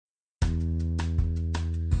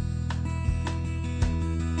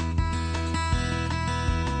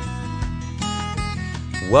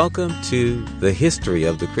Welcome to The History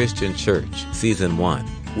of the Christian Church, Season 1,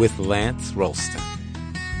 with Lance Rolston.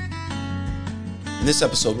 In this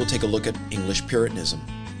episode, we'll take a look at English Puritanism.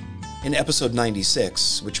 In episode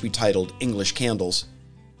 96, which we titled English Candles,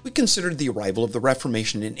 we considered the arrival of the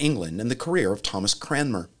Reformation in England and the career of Thomas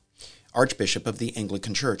Cranmer, Archbishop of the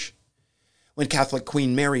Anglican Church. When Catholic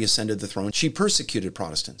Queen Mary ascended the throne, she persecuted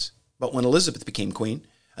Protestants. But when Elizabeth became queen,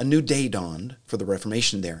 a new day dawned for the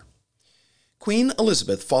Reformation there. Queen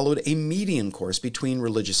Elizabeth followed a median course between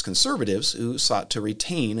religious conservatives who sought to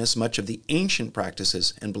retain as much of the ancient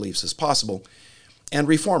practices and beliefs as possible, and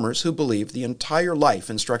reformers who believed the entire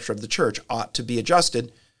life and structure of the church ought to be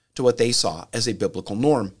adjusted to what they saw as a biblical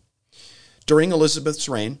norm. During Elizabeth's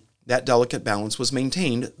reign, that delicate balance was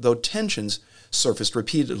maintained, though tensions surfaced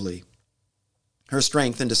repeatedly. Her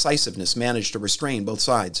strength and decisiveness managed to restrain both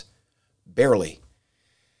sides. Barely.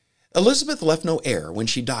 Elizabeth left no heir when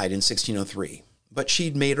she died in 1603, but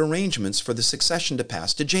she'd made arrangements for the succession to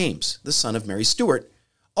pass to James, the son of Mary Stuart,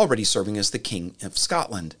 already serving as the King of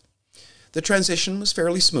Scotland. The transition was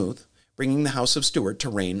fairly smooth, bringing the House of Stuart to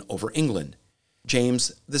reign over England.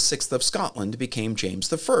 James VI of Scotland became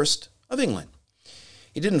James I of England.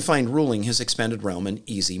 He didn't find ruling his expanded realm an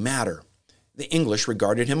easy matter. The English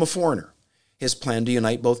regarded him a foreigner. His plan to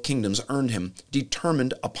unite both kingdoms earned him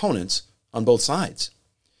determined opponents on both sides.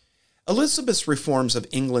 Elizabeth's reforms of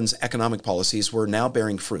England's economic policies were now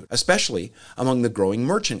bearing fruit, especially among the growing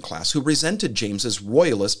merchant class who resented James's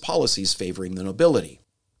royalist policies favoring the nobility.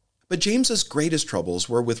 But James's greatest troubles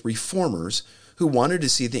were with reformers who wanted to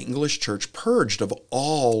see the English church purged of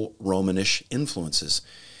all Romanish influences.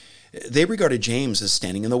 They regarded James as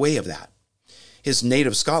standing in the way of that. His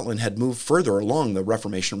native Scotland had moved further along the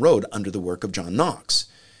Reformation road under the work of John Knox.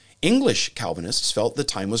 English Calvinists felt the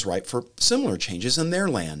time was ripe for similar changes in their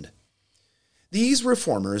land. These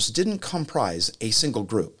reformers didn't comprise a single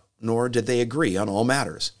group, nor did they agree on all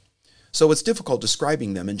matters. So it's difficult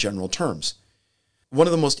describing them in general terms. One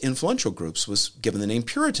of the most influential groups was given the name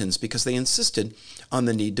Puritans because they insisted on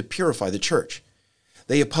the need to purify the church.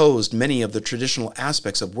 They opposed many of the traditional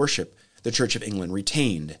aspects of worship the Church of England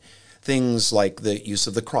retained, things like the use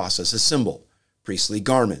of the cross as a symbol, priestly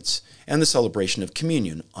garments, and the celebration of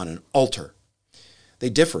communion on an altar. They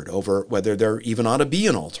differed over whether there even ought to be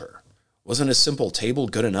an altar. Wasn't a simple table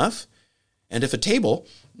good enough? And if a table,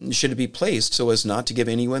 should it be placed so as not to give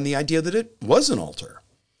anyone the idea that it was an altar?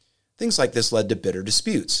 Things like this led to bitter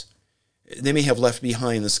disputes. They may have left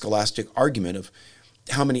behind the scholastic argument of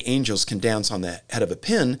how many angels can dance on the head of a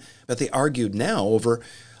pin, but they argued now over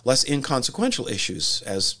less inconsequential issues,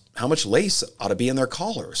 as how much lace ought to be in their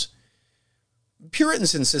collars.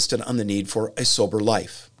 Puritans insisted on the need for a sober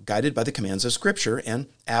life, guided by the commands of Scripture, and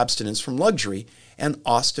abstinence from luxury and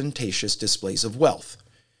ostentatious displays of wealth.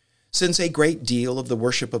 Since a great deal of the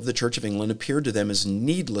worship of the Church of England appeared to them as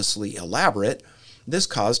needlessly elaborate, this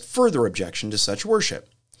caused further objection to such worship.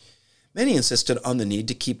 Many insisted on the need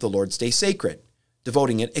to keep the Lord's Day sacred,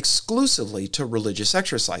 devoting it exclusively to religious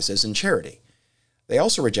exercises and charity. They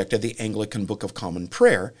also rejected the Anglican Book of Common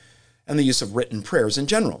Prayer and the use of written prayers in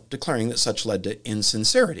general, declaring that such led to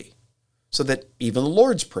insincerity, so that even the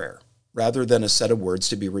Lord's Prayer, rather than a set of words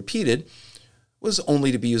to be repeated, was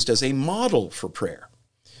only to be used as a model for prayer.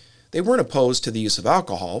 They weren't opposed to the use of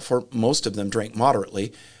alcohol, for most of them drank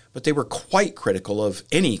moderately, but they were quite critical of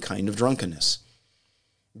any kind of drunkenness.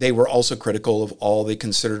 They were also critical of all they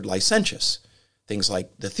considered licentious, things like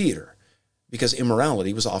the theater, because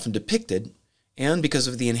immorality was often depicted, and because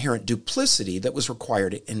of the inherent duplicity that was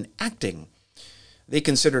required in acting. They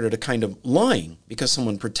considered it a kind of lying because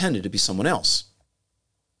someone pretended to be someone else.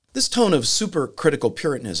 This tone of supercritical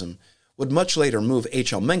Puritanism would much later move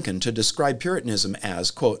H.L. Mencken to describe Puritanism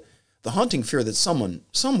as, quote, the haunting fear that someone,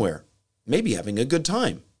 somewhere, may be having a good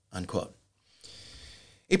time, unquote.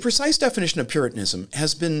 A precise definition of Puritanism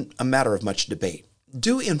has been a matter of much debate,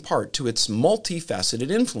 due in part to its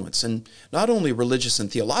multifaceted influence in not only religious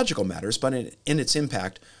and theological matters, but in its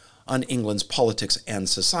impact on England's politics and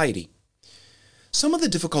society. Some of the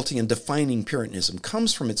difficulty in defining Puritanism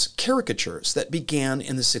comes from its caricatures that began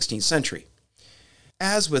in the 16th century.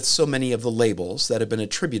 As with so many of the labels that have been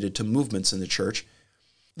attributed to movements in the church,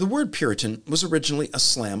 the word Puritan was originally a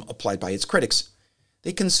slam applied by its critics.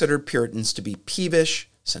 They considered Puritans to be peevish,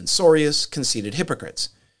 censorious, conceited hypocrites.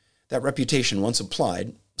 That reputation, once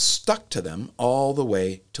applied, stuck to them all the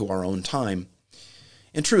way to our own time.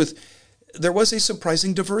 In truth, there was a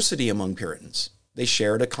surprising diversity among Puritans. They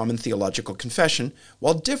shared a common theological confession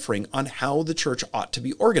while differing on how the church ought to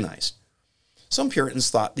be organized. Some Puritans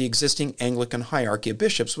thought the existing Anglican hierarchy of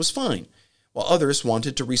bishops was fine, while others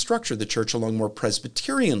wanted to restructure the church along more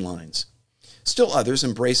Presbyterian lines. Still others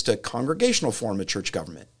embraced a congregational form of church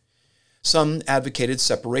government. Some advocated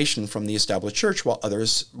separation from the established church, while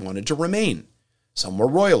others wanted to remain. Some were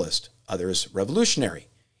royalist, others revolutionary,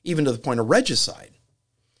 even to the point of regicide.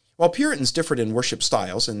 While Puritans differed in worship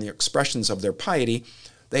styles and the expressions of their piety,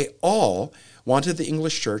 they all wanted the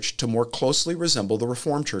English church to more closely resemble the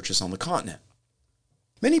Reformed churches on the continent.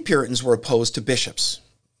 Many Puritans were opposed to bishops.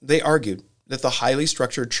 They argued that the highly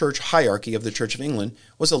structured church hierarchy of the Church of England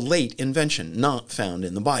was a late invention, not found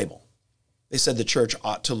in the Bible. They said the church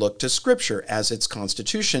ought to look to Scripture as its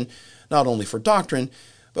constitution, not only for doctrine,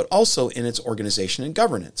 but also in its organization and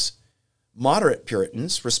governance. Moderate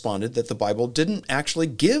Puritans responded that the Bible didn't actually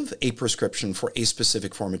give a prescription for a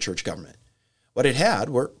specific form of church government. What it had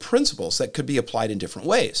were principles that could be applied in different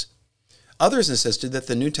ways. Others insisted that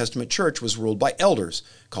the New Testament church was ruled by elders,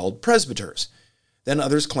 called presbyters. Then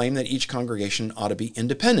others claimed that each congregation ought to be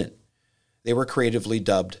independent. They were creatively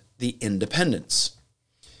dubbed the Independents.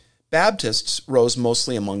 Baptists rose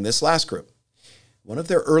mostly among this last group. One of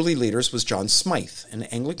their early leaders was John Smythe, an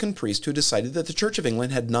Anglican priest who decided that the Church of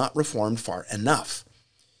England had not reformed far enough.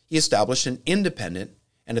 He established an independent,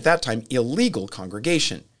 and at that time illegal,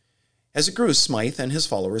 congregation. As it grew, Smythe and his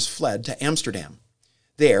followers fled to Amsterdam.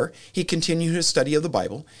 There, he continued his study of the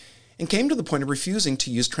Bible and came to the point of refusing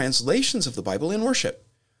to use translations of the Bible in worship,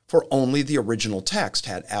 for only the original text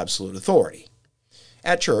had absolute authority.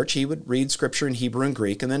 At church, he would read Scripture in Hebrew and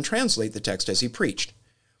Greek and then translate the text as he preached.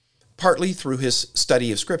 Partly through his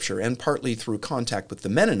study of Scripture and partly through contact with the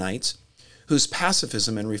Mennonites, whose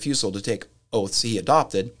pacifism and refusal to take oaths he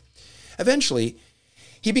adopted, eventually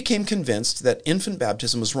he became convinced that infant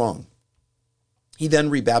baptism was wrong. He then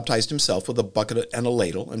rebaptized himself with a bucket and a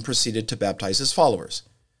ladle and proceeded to baptize his followers.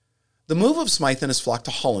 The move of Smythe and his flock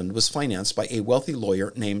to Holland was financed by a wealthy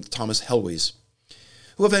lawyer named Thomas Helwys,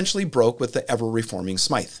 who eventually broke with the ever-reforming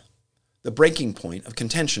Smythe. The breaking point of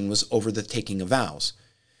contention was over the taking of vows.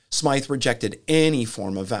 Smythe rejected any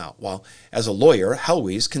form of vow, while as a lawyer,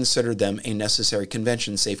 Helwys considered them a necessary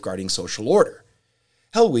convention safeguarding social order.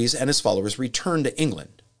 Helwys and his followers returned to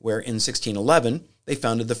England, where in 1611 they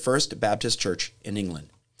founded the first Baptist church in England.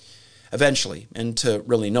 Eventually, and to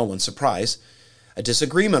really no one's surprise, a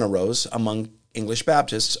disagreement arose among English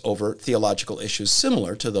Baptists over theological issues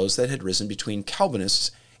similar to those that had risen between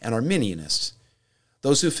Calvinists and Arminianists.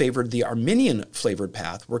 Those who favored the Arminian-flavored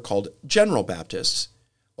path were called General Baptists,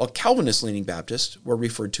 while Calvinist-leaning Baptists were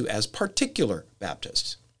referred to as Particular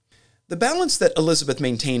Baptists. The balance that Elizabeth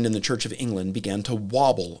maintained in the Church of England began to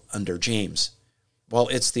wobble under James. While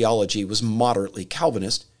its theology was moderately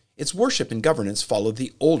Calvinist, its worship and governance followed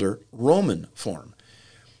the older Roman form.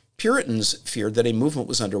 Puritans feared that a movement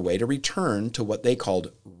was underway to return to what they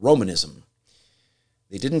called Romanism.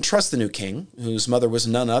 They didn't trust the new king, whose mother was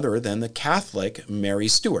none other than the Catholic Mary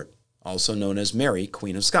Stuart, also known as Mary,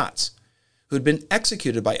 Queen of Scots, who had been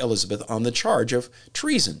executed by Elizabeth on the charge of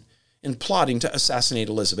treason in plotting to assassinate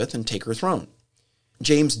Elizabeth and take her throne.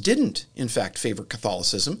 James didn't, in fact, favor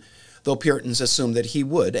Catholicism, though Puritans assumed that he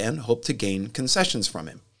would and hoped to gain concessions from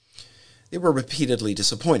him. They were repeatedly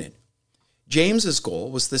disappointed. James's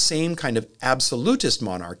goal was the same kind of absolutist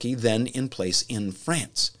monarchy then in place in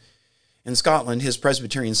France. In Scotland, his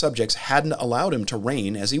Presbyterian subjects hadn't allowed him to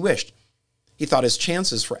reign as he wished. He thought his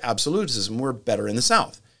chances for absolutism were better in the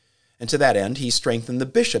south, and to that end, he strengthened the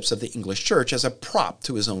bishops of the English church as a prop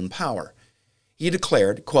to his own power. He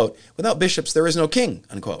declared, quote, "Without bishops there is no king,"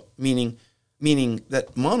 unquote, meaning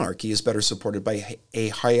that monarchy is better supported by a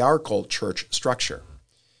hierarchical church structure.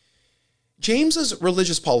 James's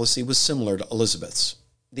religious policy was similar to Elizabeth's.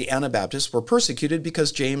 The Anabaptists were persecuted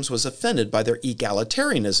because James was offended by their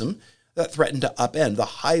egalitarianism that threatened to upend the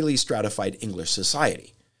highly stratified English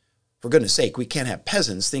society. For goodness sake, we can't have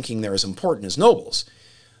peasants thinking they're as important as nobles.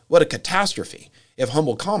 What a catastrophe if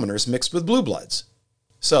humble commoners mixed with blue bloods.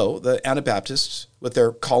 So the Anabaptists, with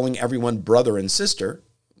their calling everyone brother and sister,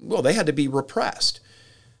 well, they had to be repressed.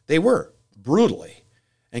 They were, brutally.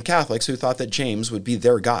 And Catholics who thought that James would be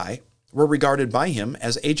their guy were regarded by him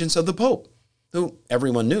as agents of the Pope, who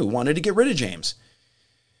everyone knew wanted to get rid of James.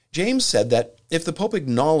 James said that if the Pope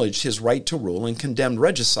acknowledged his right to rule and condemned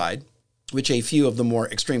regicide, which a few of the more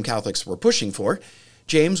extreme Catholics were pushing for,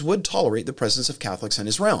 James would tolerate the presence of Catholics in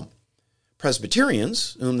his realm.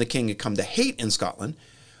 Presbyterians, whom the king had come to hate in Scotland,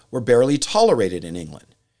 were barely tolerated in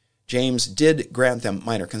England. James did grant them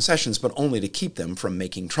minor concessions, but only to keep them from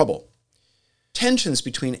making trouble. Tensions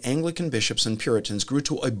between Anglican bishops and Puritans grew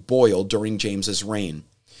to a boil during James's reign.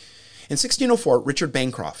 In 1604, Richard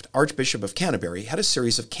Bancroft, Archbishop of Canterbury, had a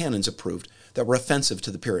series of canons approved that were offensive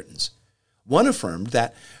to the Puritans. One affirmed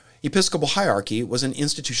that episcopal hierarchy was an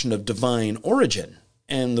institution of divine origin,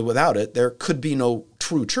 and without it, there could be no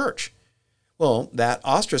true church. Well, that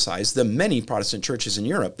ostracized the many Protestant churches in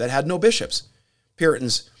Europe that had no bishops.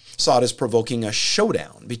 Puritans saw it as provoking a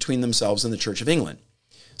showdown between themselves and the Church of England.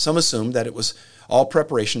 Some assumed that it was all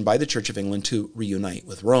preparation by the Church of England to reunite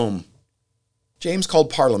with Rome. James called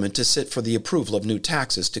Parliament to sit for the approval of new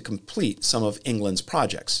taxes to complete some of England's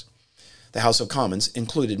projects. The House of Commons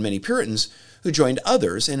included many Puritans who joined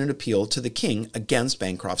others in an appeal to the king against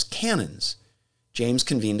Bancroft's canons. James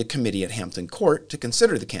convened a committee at Hampton Court to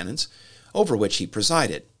consider the canons, over which he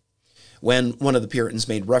presided. When one of the Puritans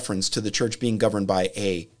made reference to the church being governed by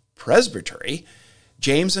a presbytery,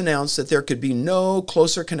 James announced that there could be no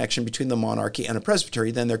closer connection between the monarchy and a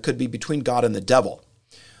presbytery than there could be between God and the devil.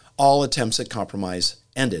 All attempts at compromise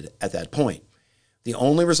ended at that point. The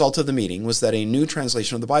only result of the meeting was that a new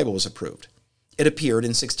translation of the Bible was approved. It appeared in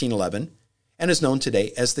 1611 and is known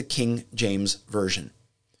today as the King James Version.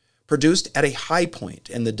 Produced at a high point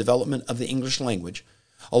in the development of the English language,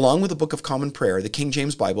 along with the Book of Common Prayer, the King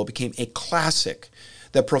James Bible became a classic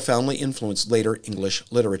that profoundly influenced later English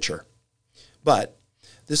literature. But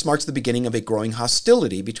this marks the beginning of a growing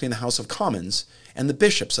hostility between the House of Commons and the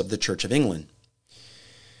bishops of the Church of England.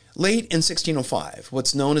 Late in 1605,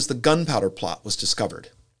 what's known as the Gunpowder Plot was discovered.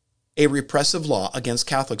 A repressive law against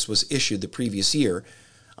Catholics was issued the previous year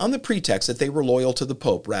on the pretext that they were loyal to the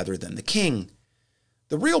Pope rather than the king.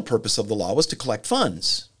 The real purpose of the law was to collect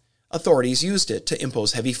funds. Authorities used it to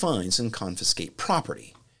impose heavy fines and confiscate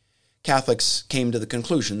property. Catholics came to the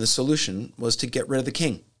conclusion the solution was to get rid of the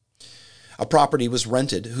king. A property was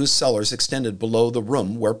rented whose cellars extended below the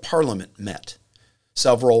room where Parliament met.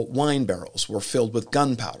 Several wine barrels were filled with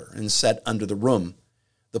gunpowder and set under the room.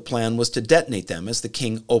 The plan was to detonate them as the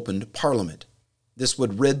king opened Parliament. This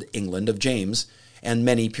would rid England of James and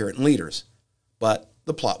many Puritan leaders. But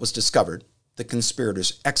the plot was discovered, the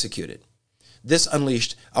conspirators executed. This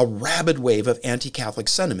unleashed a rabid wave of anti-Catholic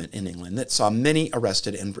sentiment in England that saw many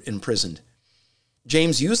arrested and imprisoned.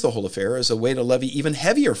 James used the whole affair as a way to levy even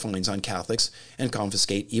heavier fines on Catholics and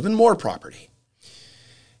confiscate even more property.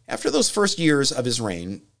 After those first years of his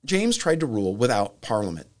reign, James tried to rule without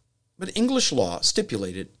Parliament, but English law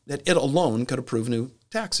stipulated that it alone could approve new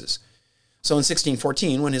taxes. So in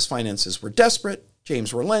 1614, when his finances were desperate,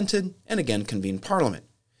 James relented and again convened Parliament.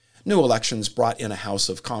 New elections brought in a House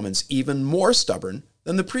of Commons even more stubborn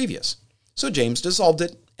than the previous, so James dissolved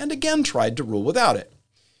it and again tried to rule without it.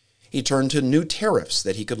 He turned to new tariffs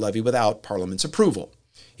that he could levy without Parliament's approval.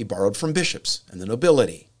 He borrowed from bishops and the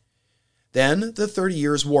nobility. Then the 30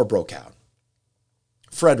 Years' War broke out.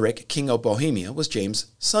 Frederick, King of Bohemia, was James'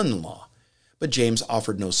 son-in-law, but James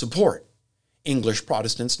offered no support. English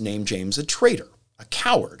Protestants named James a traitor, a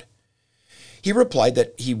coward. He replied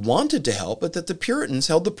that he wanted to help, but that the Puritans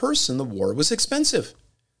held the purse and the war was expensive.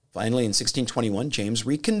 Finally, in 1621, James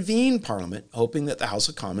reconvened Parliament, hoping that the House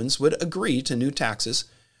of Commons would agree to new taxes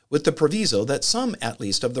with the proviso that some, at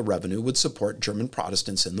least, of the revenue would support German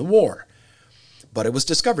Protestants in the war. But it was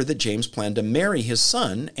discovered that James planned to marry his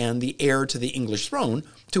son and the heir to the English throne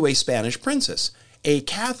to a Spanish princess, a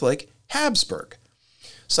Catholic Habsburg.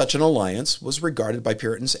 Such an alliance was regarded by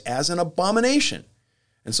Puritans as an abomination,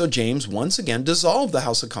 and so James once again dissolved the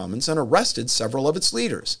House of Commons and arrested several of its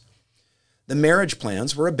leaders. The marriage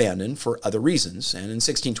plans were abandoned for other reasons, and in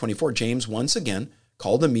 1624 James once again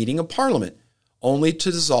called a meeting of Parliament, only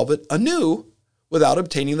to dissolve it anew without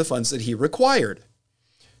obtaining the funds that he required.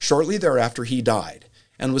 Shortly thereafter, he died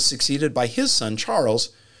and was succeeded by his son Charles,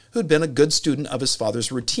 who had been a good student of his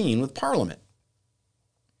father's routine with Parliament.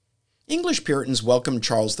 English Puritans welcomed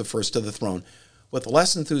Charles I to the throne with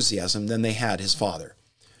less enthusiasm than they had his father.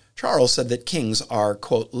 Charles said that kings are,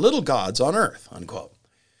 quote, little gods on earth, unquote.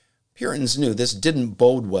 Puritans knew this didn't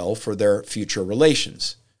bode well for their future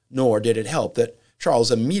relations, nor did it help that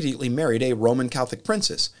Charles immediately married a Roman Catholic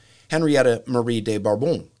princess, Henrietta Marie de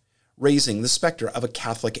Bourbon, raising the specter of a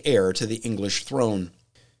Catholic heir to the English throne.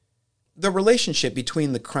 The relationship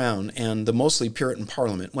between the crown and the mostly Puritan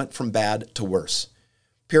Parliament went from bad to worse.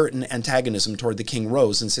 Puritan antagonism toward the king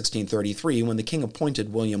rose in 1633 when the king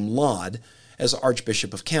appointed William Laud as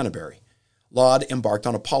Archbishop of Canterbury. Laud embarked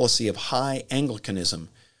on a policy of high Anglicanism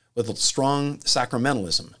with strong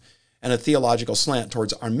sacramentalism and a theological slant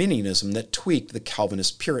towards Arminianism that tweaked the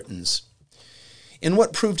Calvinist Puritans. In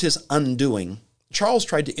what proved his undoing, Charles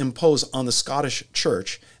tried to impose on the Scottish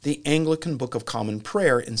Church the Anglican Book of Common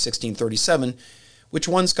Prayer in 1637, which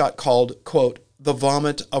once got called, quote, the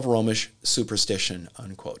vomit of Romish superstition,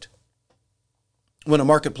 unquote. When a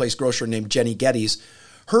marketplace grocer named Jenny Geddes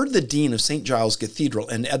heard the dean of St. Giles Cathedral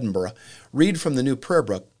in Edinburgh read from the new prayer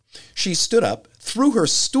book, she stood up, threw her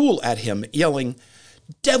stool at him, yelling,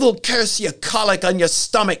 Devil curse your colic on your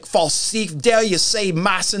stomach, false thief. Dare you say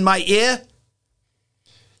mass in my ear?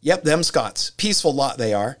 Yep, them Scots. Peaceful lot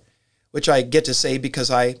they are, which I get to say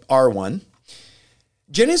because I are one.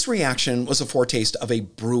 Jenny's reaction was a foretaste of a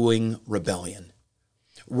brewing rebellion.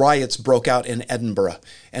 Riots broke out in Edinburgh,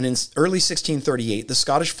 and in early 1638, the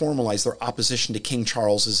Scottish formalized their opposition to King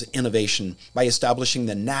Charles's innovation by establishing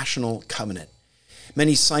the National Covenant.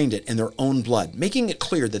 Many signed it in their own blood, making it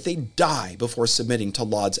clear that they'd die before submitting to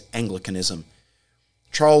Laud's Anglicanism.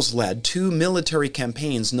 Charles led 2 military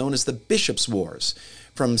campaigns known as the Bishops' Wars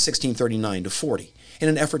from 1639 to 40 in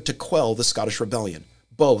an effort to quell the Scottish rebellion.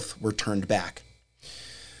 Both were turned back.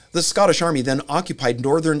 The Scottish army then occupied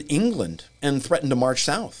northern England and threatened to march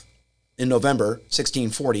south. In November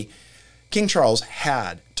 1640, King Charles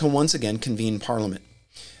had to once again convene Parliament.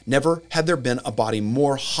 Never had there been a body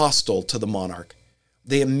more hostile to the monarch.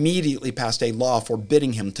 They immediately passed a law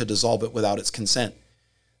forbidding him to dissolve it without its consent.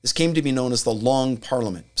 This came to be known as the Long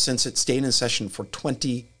Parliament, since it stayed in session for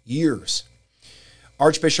 20 years.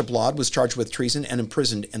 Archbishop Laud was charged with treason and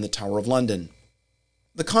imprisoned in the Tower of London.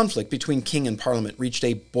 The conflict between king and parliament reached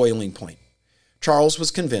a boiling point. Charles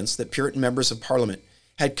was convinced that Puritan members of parliament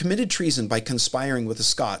had committed treason by conspiring with the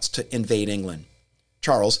Scots to invade England.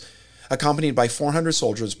 Charles, accompanied by 400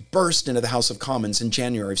 soldiers, burst into the House of Commons in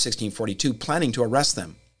January of 1642, planning to arrest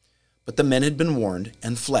them. But the men had been warned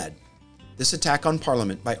and fled. This attack on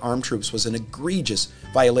Parliament by armed troops was an egregious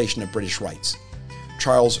violation of British rights.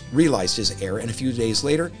 Charles realized his error, and a few days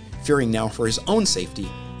later, fearing now for his own safety,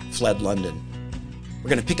 fled London. We're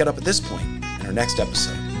going to pick it up at this point in our next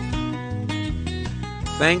episode.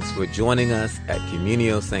 Thanks for joining us at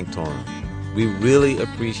Communio Sanctorum. We really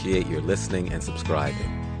appreciate your listening and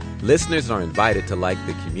subscribing. Listeners are invited to like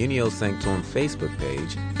the Communio Sanctorum Facebook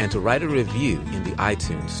page and to write a review in the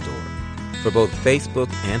iTunes store. For both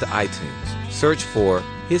Facebook and iTunes, search for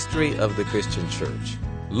History of the Christian Church.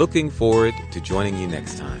 Looking forward to joining you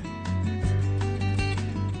next time.